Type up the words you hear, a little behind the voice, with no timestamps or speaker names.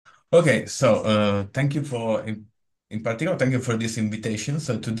Okay, so thank you in particular, thank you for this invitation.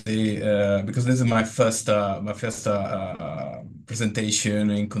 So today, because this is my first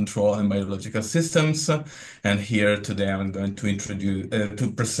presentation in control and biological systems, and here today I'm going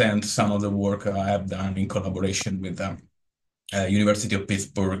to present some of the work I have done in collaboration with University of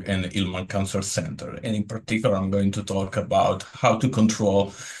Pittsburgh and Hillman Cancer Center. And in particular, I'm going to talk about how to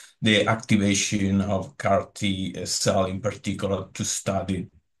control the activation of CAR T cell in particular to study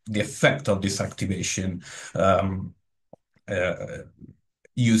the effect of this activation um, uh,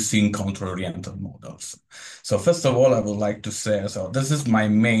 using control-oriented models. So first of all, I would like to say, so this is my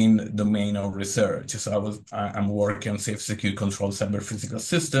main domain of research. So I'm working on safe, secure, controlled cyber physical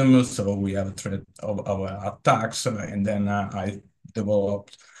systems. So we have a threat of attacks, and then I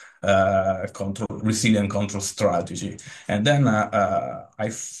developed resilient control strategy. And then I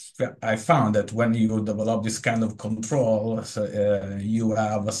found that when you develop this kind of control, you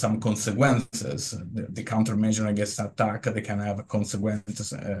have some consequences. The countermeasure against attack, they can have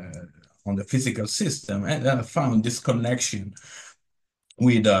consequences on the physical system. And then I found this connection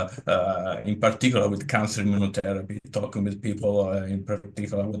with, in particular, with cancer immunotherapy, talking with people, in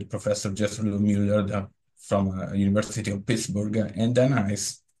particular with Professor Jeffrey Mueller from University of Pittsburgh. And then I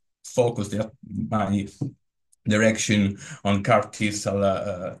focused my direction on CAR T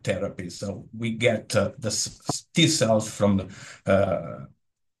cell therapy. So we get the T cells from the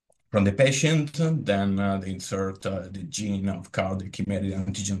patient, then they insert the gene of CAR, the chimeric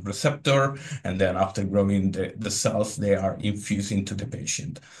antigen receptor, and then after growing the cells, they are infused into the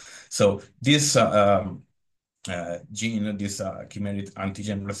patient. So this gene, this chimeric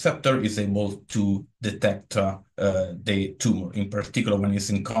antigen receptor, is able to detect the tumor, in particular when it's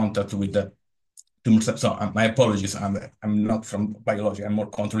in contact with the tumor cell. So my apologies, I'm not from biology. I'm more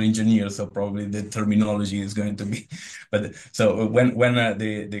control engineer, so probably the terminology is going to be. But so when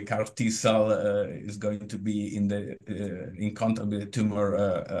the CAR T cell is going to be in contact with the tumor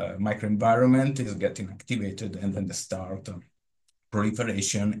microenvironment, is getting activated, and then the start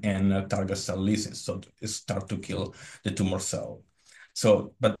proliferation and target cell lysis. So it start to kill the tumor cell.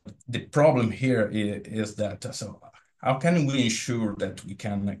 So, but the problem here is that how can we ensure that we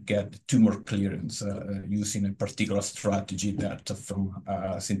can get tumor clearance using a particular strategy that from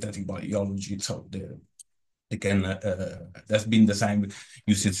synthetic biology? So that's been designed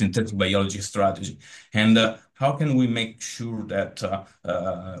using synthetic biology strategy. And how can we make sure that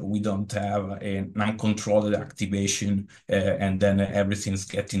we don't have an uncontrolled activation and then everything's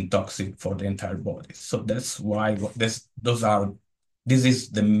getting toxic for the entire body? So that's why this is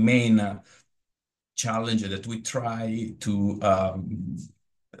the main challenge that we try to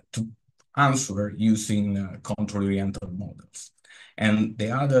answer using control-oriented models. And the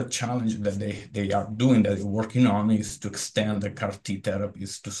other challenge that they are doing, that they're working on, is to extend the CAR T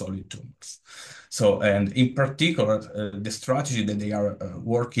therapies to solid tumors. So, and in particular, the strategy that they are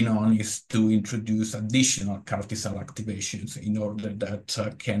working on is to introduce additional CAR T cell activations in order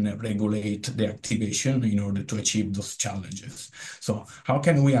that can regulate the activation in order to achieve those challenges. So how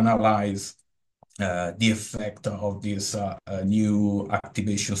can we analyze the effect of these new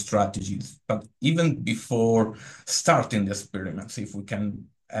activation strategies? But even before starting the experiments, if we can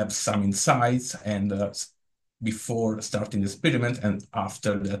have some insights and before starting the experiment and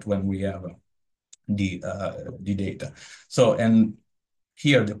after that when we have the data. So, and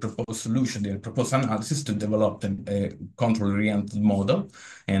here the proposed solution, the proposed analysis to develop a control-oriented model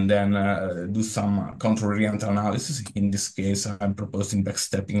and then do some control-oriented analysis. In this case, I'm proposing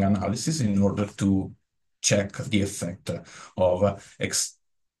backstepping analysis in order to check the effect of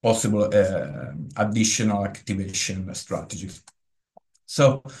possible additional activation strategies.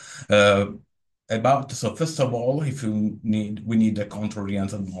 So first of all, we need a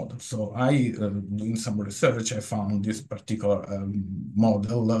control-oriented model. So doing some research, I found this particular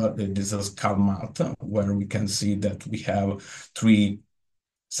model. This is CalMat, where we can see that we have three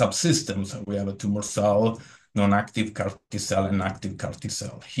subsystems. We have a tumor cell, non-active CAR T cell, and active CAR T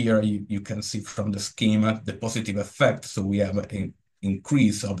cell. Here you can see from the schema the positive effect. So we have an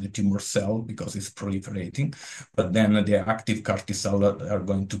increase of the tumor cell because it's proliferating, but then the active CAR T cell are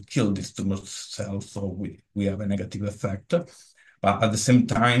going to kill this tumor cell, so we have a negative effect. But at the same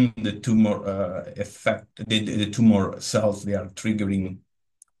time, the tumor the tumor cells, they are triggering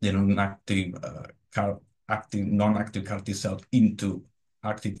the non-active non-active CAR T cell into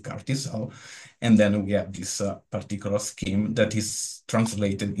active CAR T cell, and then we have this particular scheme that is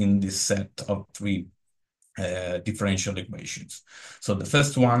translated in this set of three differential equations. So the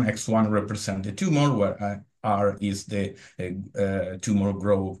first one, x1, represents the tumor, where R is the tumor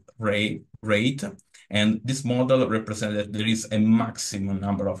growth rate, And this model represents that there is a maximum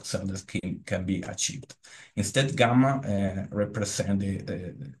number of cells that can be achieved. Instead, gamma represents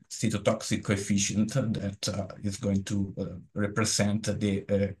the cytotoxic coefficient that is going to represent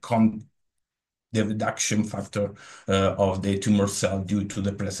the reduction factor of the tumor cell due to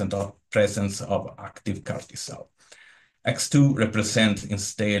the presence of active CAR T cell. X2 represents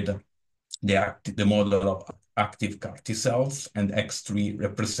instead the model of active CAR T cells, and X3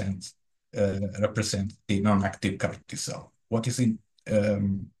 represents the non-active CAR T cell. What is in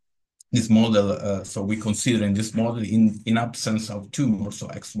this model? So we consider in this model, in absence of tumor, so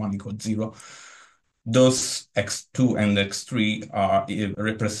X1 equals 0, those X2 and X3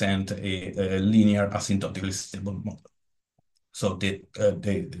 represent a linear asymptotically stable model. So the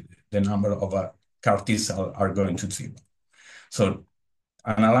number of CAR T cells are going to 0. So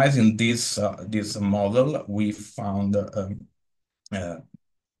analyzing this model, we found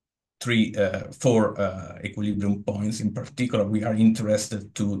four equilibrium points. In particular, we are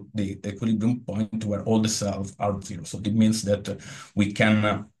interested to the equilibrium point where all the cells are 0. So it means that we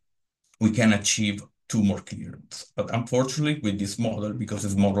can achieve tumor clearance. But unfortunately, with this model, because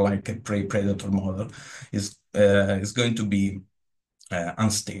it's more like a prey-predator model, is going to be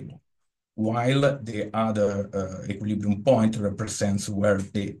unstable. While the other equilibrium point represents where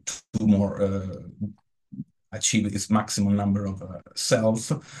the tumor achieve its maximum number of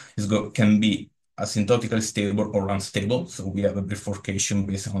cells, can be asymptotically stable or unstable. So we have a bifurcation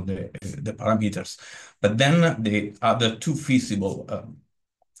based on the parameters. But then the other two feasible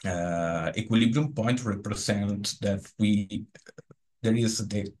equilibrium point represent that there is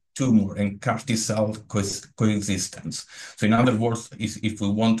the tumor and CAR T cell coexistence. So in other words, if we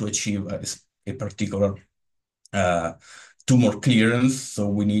want to achieve a particular tumor clearance, so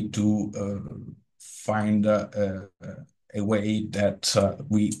we need to find a way that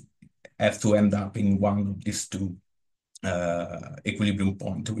we have to end up in one of these two equilibrium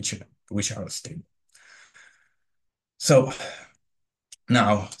points, which are stable. So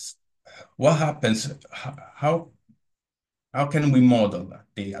now, what happens? How can we model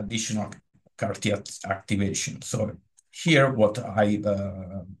the additional CAR T activation? So here, what I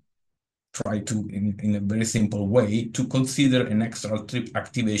try to, in a very simple way, to consider an extra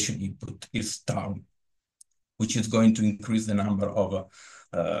activation input is tau, which is going to increase the number of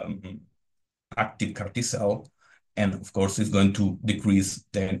active CAR T cell, and of course, is going to decrease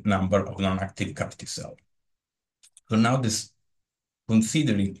the number of non-active CAR T cell. So now this,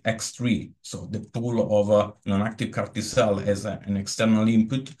 considering X3, so the pool of non-active CAR T cell as an external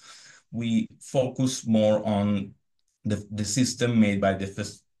input, we focus more on the system made by the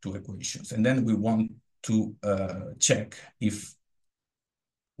first two equations. And then we want to check if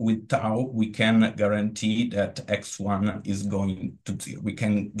with tau, we can guarantee that X1 is going to 0. We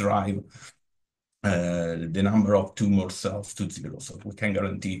can drive the number of tumor cells to 0. So we can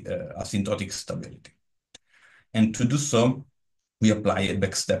guarantee asymptotic stability. And to do so, we apply a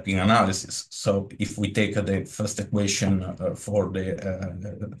backstepping analysis. So if we take the first equation for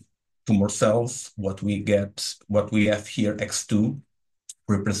the tumor cells, what we have here, X2,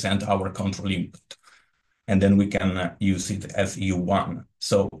 represent our control input. And then we can use it as U1.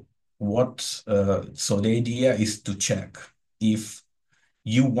 So the idea is to check if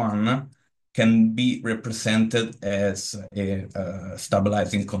U1 can be represented as a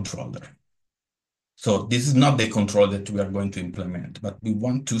stabilizing controller. So this is not the control that we are going to implement, but we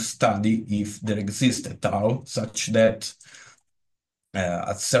want to study if there exists a tau such that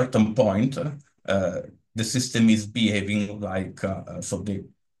at certain point, the system is behaving like, so the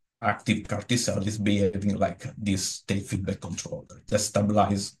active CAR T cell is behaving like this state feedback controller that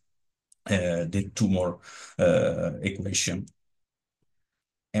stabilize the tumor equation,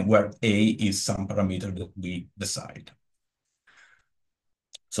 and where A is some parameter that we decide.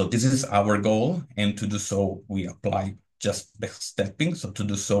 So this is our goal, and to do so, we apply just backstepping. So to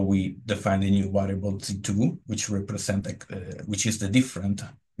do so, we define a new variable Z2, which is the difference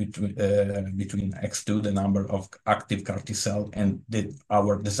between X2, the number of active CAR T cell, and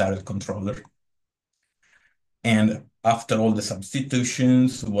our desired controller. And after all the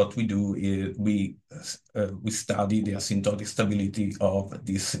substitutions, what we do is we study the asymptotic stability of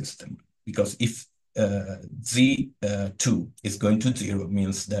this system, because if Z2 is going to 0,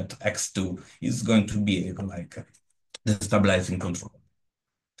 means that X2 is going to behave like the stabilizing control.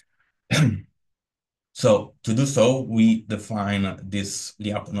 So to do so, we define this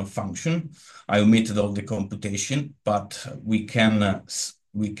Lyapunov function. I omitted all the computation, but we can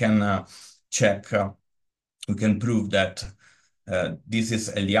check, we can prove that this is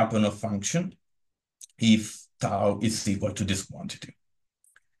a Lyapunov function if tau is equal to this quantity.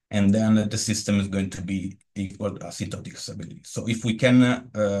 and then the system is going to be equal to asymptotic stability. So if we can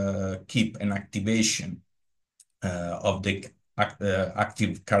keep an activation of the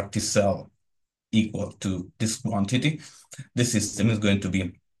active CAR T cell equal to this quantity, the system is going to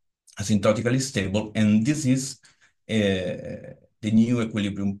be asymptotically stable, and this is the new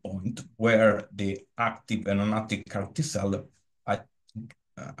equilibrium point where the active and non-active CAR T cell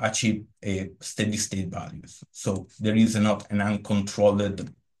achieve a steady state values. So there is not an uncontrolled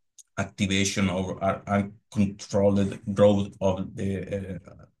activation or uncontrolled growth of the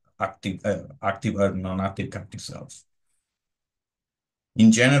active or non-active CAR T cells.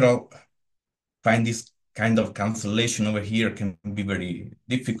 In general, find this kind of cancellation over here can be very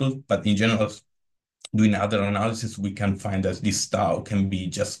difficult, but in general, doing other analysis, we can find that this tau can be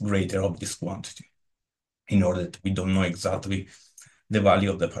just greater of this quantity in order that we don't know exactly the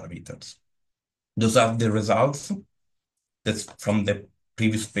value of the parameters. Those are the results. That's from the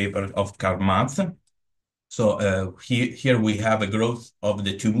previous paper of Karl Marx. So here we have a growth of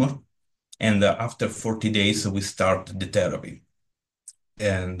the tumor, and after 40 days, we start the therapy.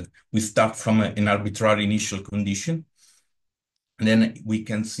 And we start from an arbitrary initial condition. And then we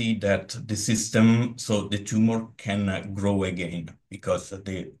can see that the system, so the tumor can grow again because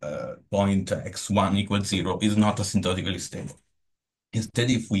the point x1 equals 0 is not asymptotically stable.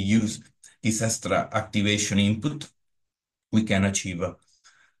 Instead, if we use this extra activation input, we can achieve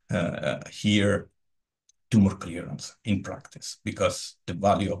here tumor clearance in practice, because the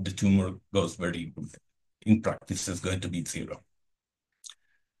value of the tumor goes very good. In practice, it's going to be 0.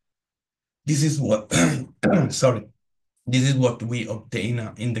 This is what, sorry, this is what we obtain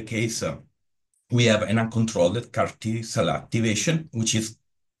in the case we have an uncontrolled CAR T cell activation, which is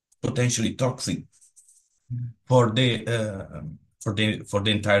potentially toxic for the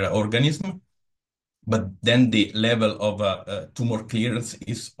entire organism. But then the level of tumor clearance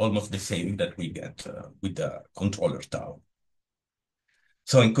is almost the same that we get with the controller tau.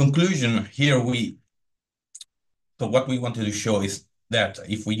 So in conclusion, so what we wanted to show is that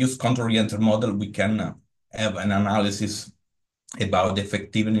if we use control-oriented model, we can have an analysis about the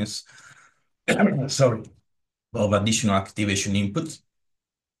effectiveness, sorry, of additional activation inputs.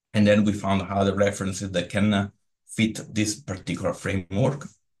 And then we found other references that can fit this particular framework.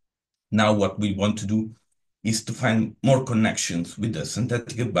 Now what we want to do is to find more connections with the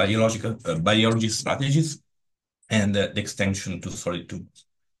synthetic biology strategies and the extension to solid tumors.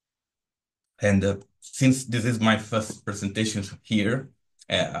 And since this is my first presentation here,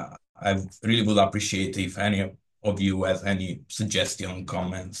 I really would appreciate if any of you has any suggestion,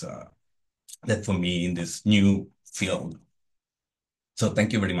 comments that for me in this new field. So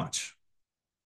thank you very much.